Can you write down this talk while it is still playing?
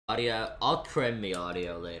Audio. I'll trim the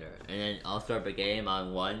audio later, and then I'll start the game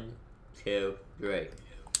on 1, 2, 3.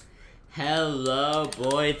 Hello,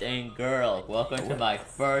 boys and girls. Welcome to my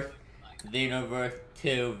first Xenoverse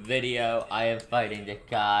 2 video. I am fighting the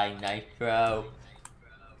guy Nitro.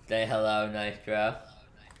 Say hello, Nitro.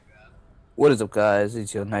 What is up, guys?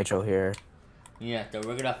 It's your Nitro here. Yeah, so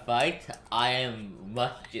we're gonna fight. I am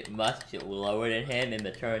much lower than him in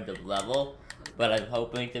the terms of level, but I'm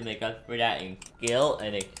hoping to make up for that in skill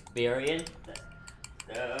and experience.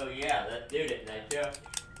 So yeah, let's do this, Nitro.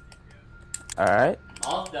 Alright.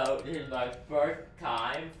 Also, this is my first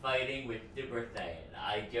time fighting with Super Saiyan.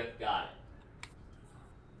 I just got it.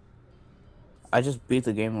 I just beat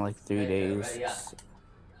the game in like 3 days. Ready up.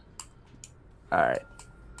 Alright.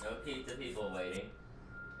 No keep the people waiting.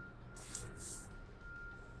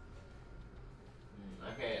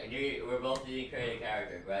 Okay, we're both using creative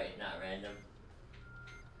characters, right? It's not random.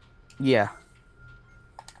 Yeah.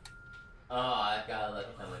 Oh, I gotta look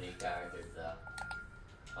at some of these characters though.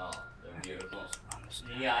 Oh, they're beautiful.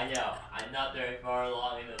 Yeah, I know. I'm not very far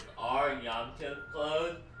along in those Yamcha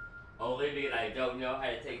clothes, only because I don't know how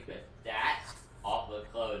to take the stats off the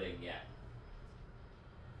clothing yet.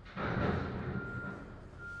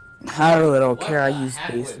 I really don't care. I What the use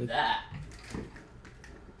heck basic. was that?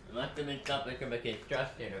 It must have been something from a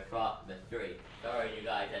construction or cross the street. Sorry you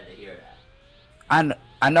guys had to hear that.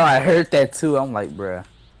 I know. I heard that too. I'm like, bruh.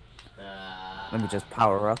 Let me just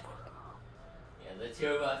power up. Yeah, the two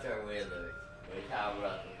of us are whalers. We power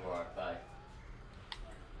up before our fight.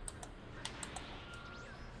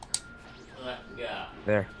 Let's go.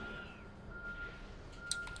 There.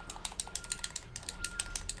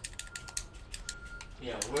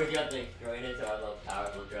 Yeah, we're jumping straight into our most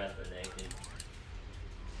powerful transformation.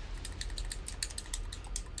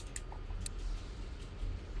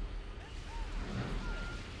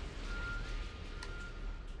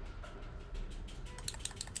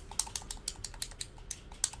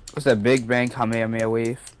 What's that Big Bang Kamehameha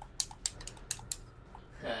wave?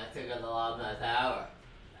 Took us a lot of my power.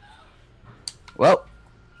 Well,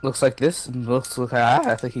 looks like this. Looks like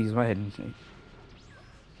I think he's my hidden.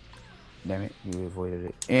 Damn it! You avoided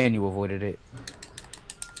it, and you avoided it.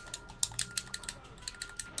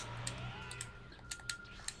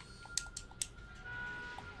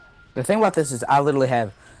 The thing about this is I literally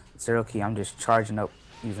have 0 key. I'm just charging up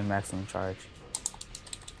using maximum charge.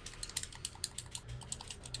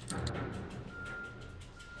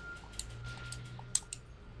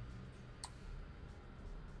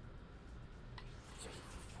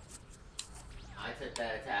 I took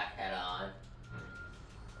that attack head on.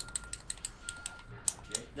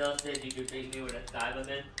 You still said you could beat me with a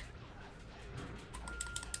Cyberman?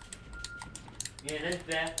 Yeah, this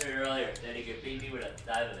bastard earlier said he could beat me with a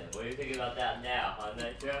Cyberman. What do you think about that now, huh,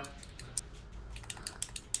 Nitro?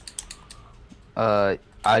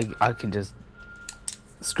 I can just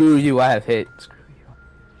screw you. I have hit. Screw you.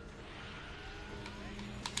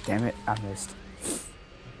 Damn it! I missed.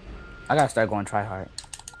 I gotta start going try hard.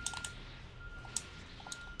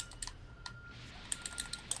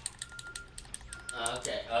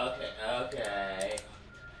 Okay.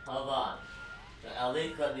 Hold on. So at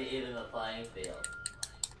least let me even the playing field.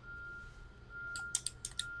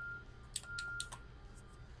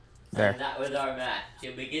 There. And that was our match.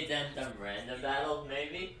 Can we get them some random battles,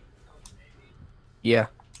 maybe? Yeah.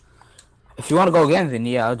 If you want to go again, then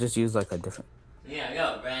yeah, I'll just use like a different. Yeah,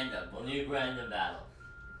 no, random. We'll need random battles.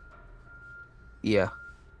 Yeah.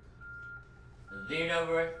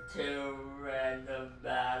 Xenoverse 2 random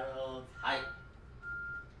battles. Hype.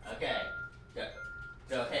 Okay.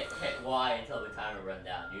 So hit Y until the timer runs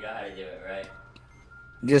down. You know how to do it, right?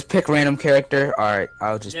 Just pick random character. All right,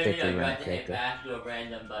 I'll just pick a You random have to hit character. back to a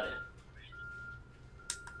random button.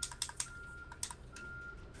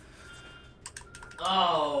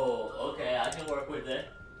 Oh, okay, I can work with it.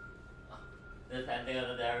 Depending on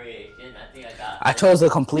the variation, I think I got I this. chose a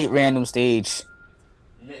complete random stage.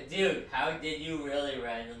 Dude, how did you really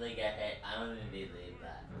randomly get hit? I don't even believe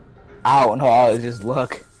that. I don't know. I'll just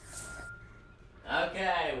look.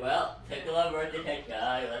 Okay, well, Piccolo versus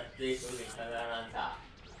Hiccup. Let's see if we can come out on top.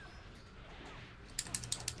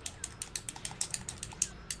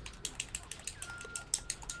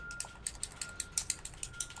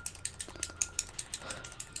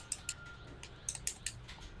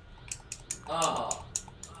 Oh.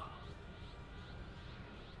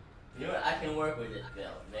 You know what? I can work with this build.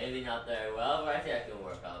 Maybe not very well, but I think I can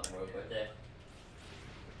work with it.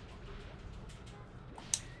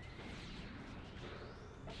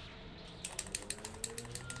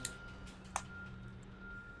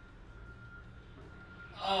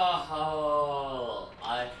 Oh,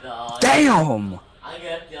 I thought. Damn! I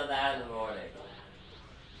guess done that in the morning.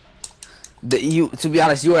 To be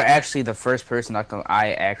honest, you are actually the first person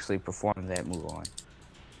I actually performed that move on.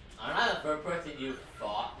 I'm not the first person you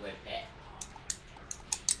fought with it.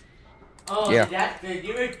 Oh, Yeah. did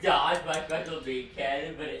you ever dodge my special beam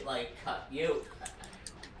cannon, but it like cut you?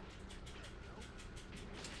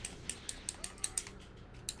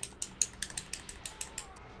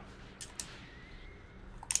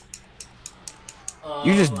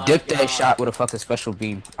 You Oh just my dipped that god. shot with a fucking special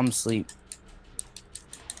beam. I'm asleep.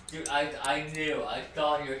 Dude, I knew. I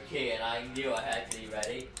saw your key and I knew I had to be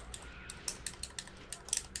ready.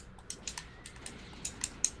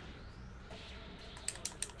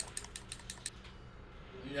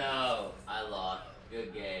 No, I lost.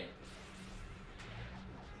 Good game.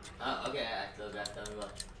 Oh, okay, I still got some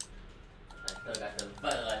left. I still got some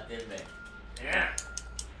butt left in me. Yeah.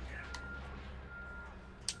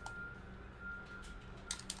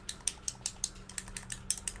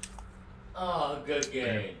 Oh, good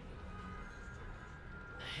game.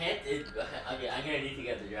 Okay, I'm gonna need to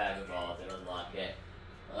get the Dragon Ball to unlock it.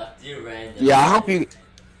 Let's do random. Yeah, I hope you.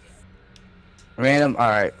 Random. All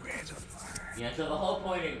right. Yeah, so the whole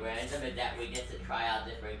point in random is that we get to try out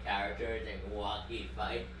different characters and walk each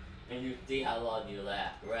fight, and you see how long you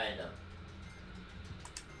last. Random.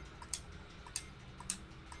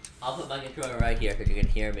 I'll put my controller right here so you can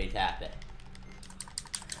hear me tap it.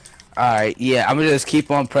 All right. Yeah, I'm gonna just keep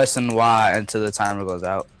on pressing Y until the timer goes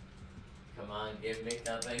out. Come on, give me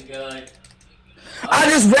something good. I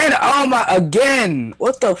just ran. Oh my! Again.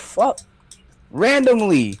 What the fuck?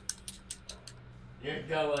 Randomly. There's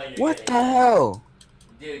no way you're What getting the hit. hell?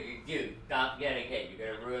 Dude, stop getting hit.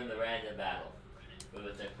 You're gonna ruin the random battle with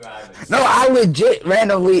a subscriber. No, I legit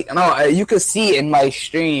randomly. No, you could see in my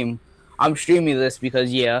stream. I'm streaming this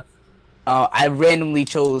because yeah, I randomly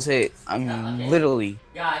chose it. I'm Okay. literally.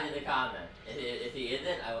 Guys in the comments, if he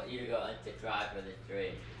isn't, I want you to go unsubscribe for this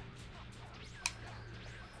stream.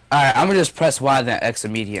 All right, I'm gonna just press Y then X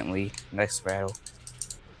immediately. Next battle.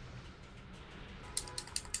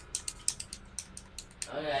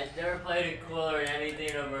 Okay, I've never played a cooler in any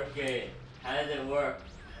Xenoverse game. How does it work?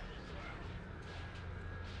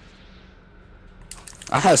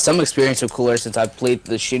 I have some experience with cooler since I played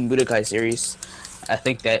the Shin Budokai series. I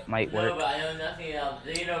think that might work. No, but I know nothing else.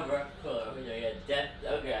 Xenoverse cooler. Okay,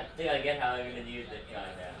 I think I get how I'm gonna use this guy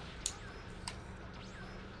now.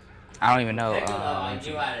 I don't even know. I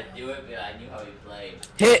knew how to do it, but I knew how he played.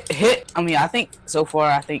 Hit. I mean, I think so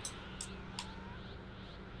far. I think.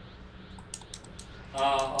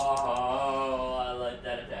 Oh, I like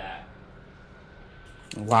that attack.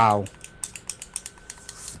 Wow.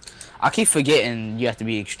 I keep forgetting you have to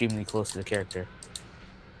be extremely close to the character.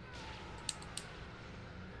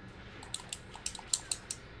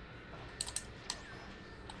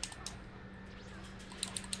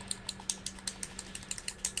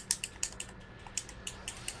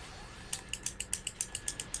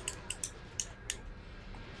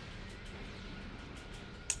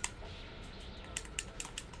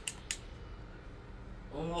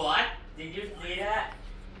 What? Did you see that?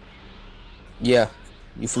 Yeah,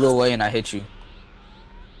 you flew away and I hit you.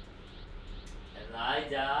 If I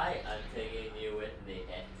die, I'm taking you with me.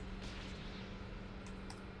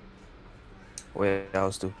 Wait, that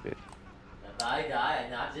was stupid. If I die,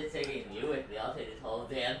 I'm not just taking you with me, I'll take this whole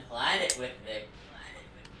damn planet with me.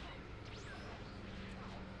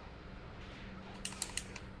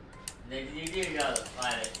 You do know the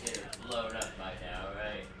planet's getting blown up by now,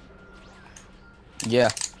 right? Yeah.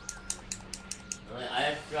 I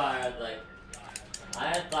have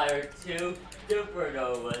fired 2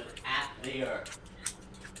 supernovas at the Earth.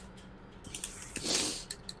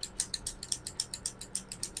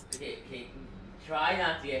 Okay, try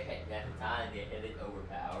not to get hit next time. Get hit is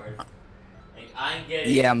overpowered. Like, I'm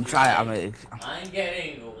getting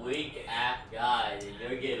weak ass guys, and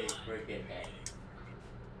you're getting freaking hit.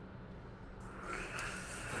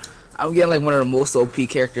 I'm getting like one of the most OP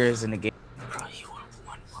characters in the game. Bro, you are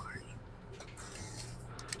one party.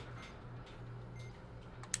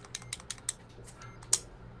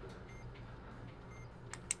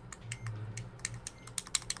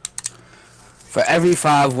 For every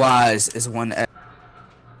 5 Ys is 1 X.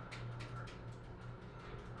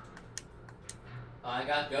 Oh, I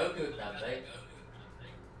got Goku something.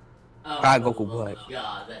 Oh, Goku Black.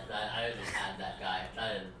 God, I just had that guy.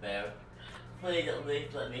 That isn't fair. Please at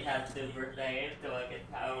least let me have Super Saiyan so I can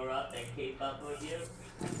power up and keep up with you.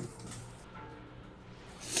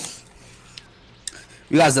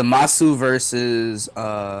 You guys, the Masu versus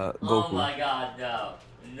Goku. Oh my God, no.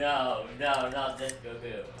 No, not this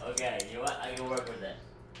Goku. Okay, you know what? I can work with it.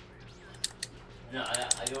 No,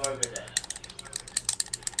 I can work with it.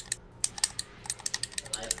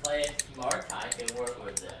 play it smart, I can work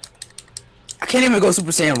with it. I can't even go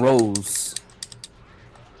Super Saiyan Rose.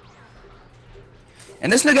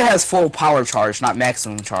 And this nigga has full power charge, not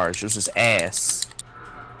maximum charge. It's just ass.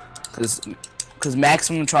 Cause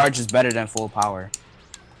maximum charge is better than full power.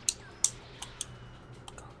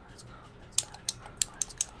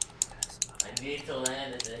 I need to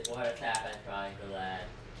land this. What attack I'm trying to land.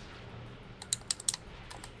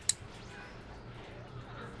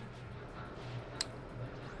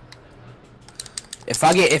 If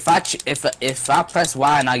I press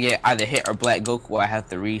Y and I get either hit or Black Goku, I have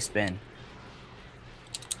to respin.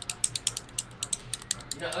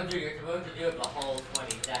 No, dude, you're supposed to do it the whole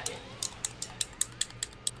 20 seconds.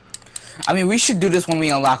 I mean, we should do this when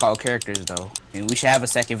we unlock all characters, though. I mean, we should have a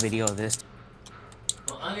second video of this.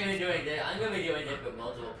 Well, I'm gonna be doing this. I'm gonna be doing this with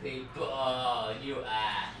multiple people. Oh, you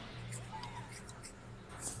ass!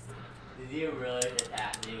 Did you really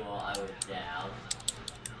attack me while I was down?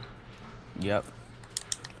 Yep.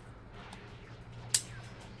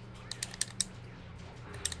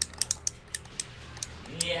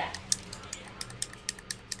 Yeah.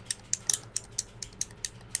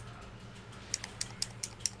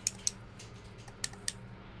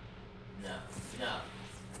 No. No.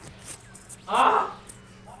 Ah!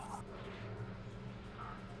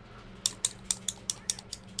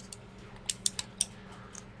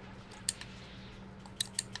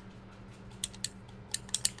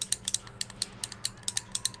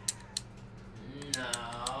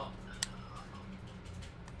 No.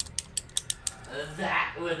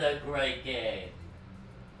 That was a great game.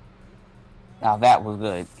 Now that was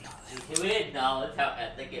good. Can we acknowledge how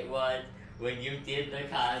epic it was when you did the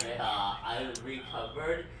Kamehameha? I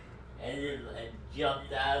recovered and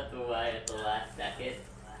jumped out of the way at the last second.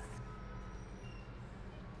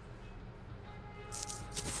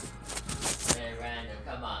 Hey, random,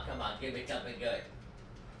 come on, give me something good.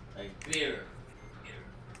 Like beer.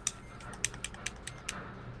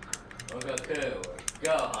 Or Goku, or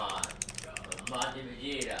Gohan, or Monty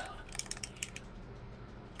Vegeta.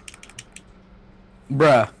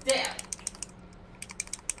 Bruh. Damn!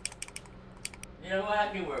 You know what? I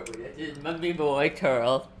can work with it. This is my big boy,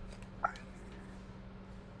 Turtle.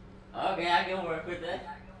 Okay, I can work with it.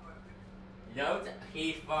 Note,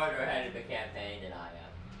 he's farther ahead of the campaign than I am.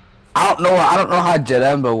 I don't know how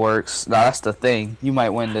Janemba works. Nah, that's the thing. You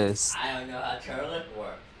might win this. I don't know how Turtle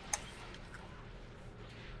works.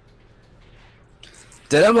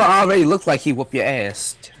 Janemba already looked like he whooped your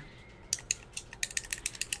ass.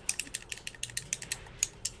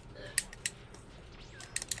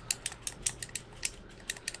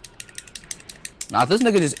 Now, if this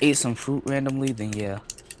nigga just ate some fruit randomly, then yeah.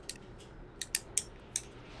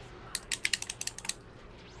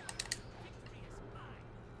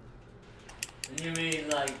 You mean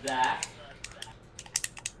like that?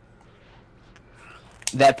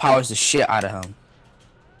 That powers the shit out of him.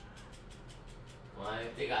 Well, I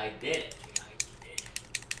don't think I did it.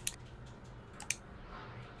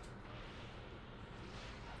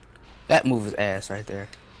 That move is ass right there.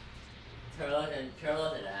 Turtle's an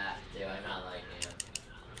ass, dude. I'm not liking him.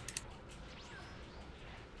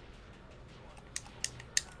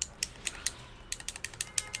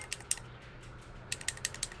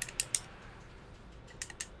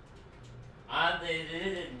 Honestly,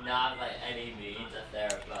 this is not by any means a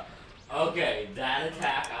therapy. Okay, that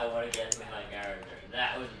attack I want to get with my character.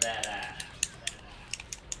 That was badass.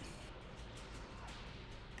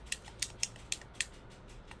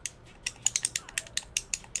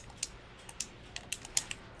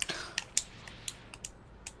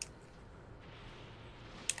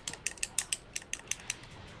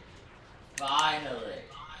 Finally.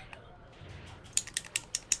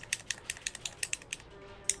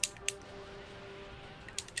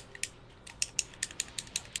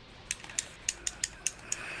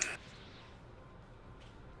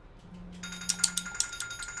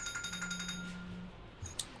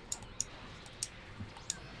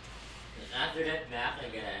 After this match, I'm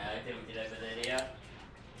gonna add to the video.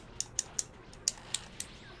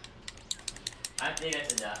 I think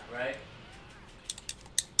that's enough, right?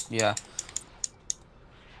 Yeah.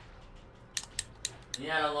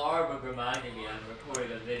 Yeah, Laura was reminding me I'm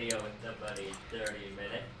recording a video with somebody in 30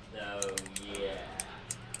 minutes, so yeah.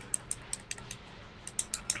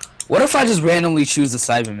 What if I just randomly choose a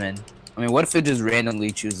Cyberman? I mean, what if it just randomly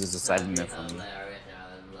chooses a Cyberman for me? Hilarious, and I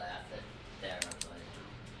would laugh hysterically.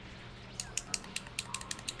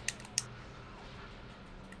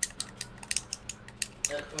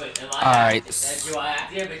 Wait, am I Alright. do I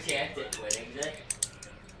actually have a chance at winning this?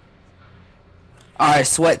 Alright,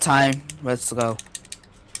 sweat time. Let's go.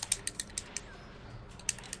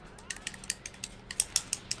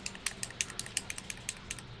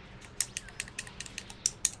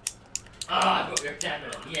 up your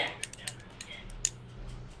stamina, yeah.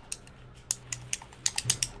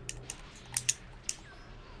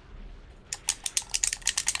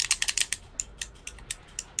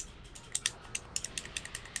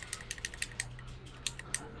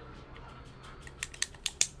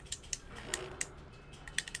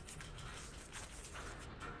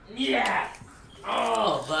 Yeah!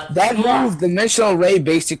 Oh, but that move, dimensional ray,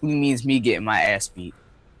 basically means me getting my ass beat.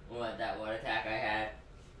 What, that one attack I had?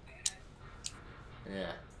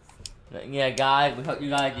 Yeah. But yeah, guys, we hope you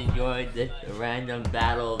guys enjoyed this random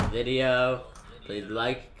battle video. Please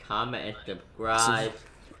like, comment, and subscribe.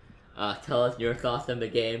 Tell us your thoughts on the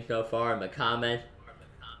game so far in the comments.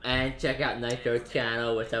 And check out Nitro's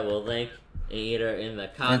channel, which I will link either in the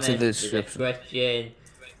comments, Into the the description. description,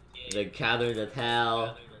 the Caverns of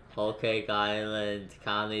Hell, Whole Cake Island,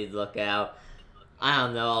 Connie's Lookout. I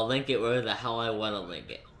don't know, I'll link it where the hell I want to link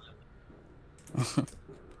it.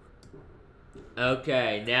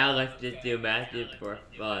 Okay, now let's just do matches for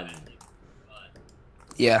fun.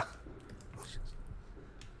 Yeah.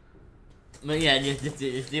 But yeah, just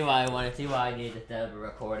see why I want to see why I need to set up a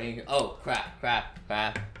recording. Oh crap!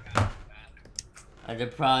 I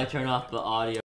should probably turn off the audio.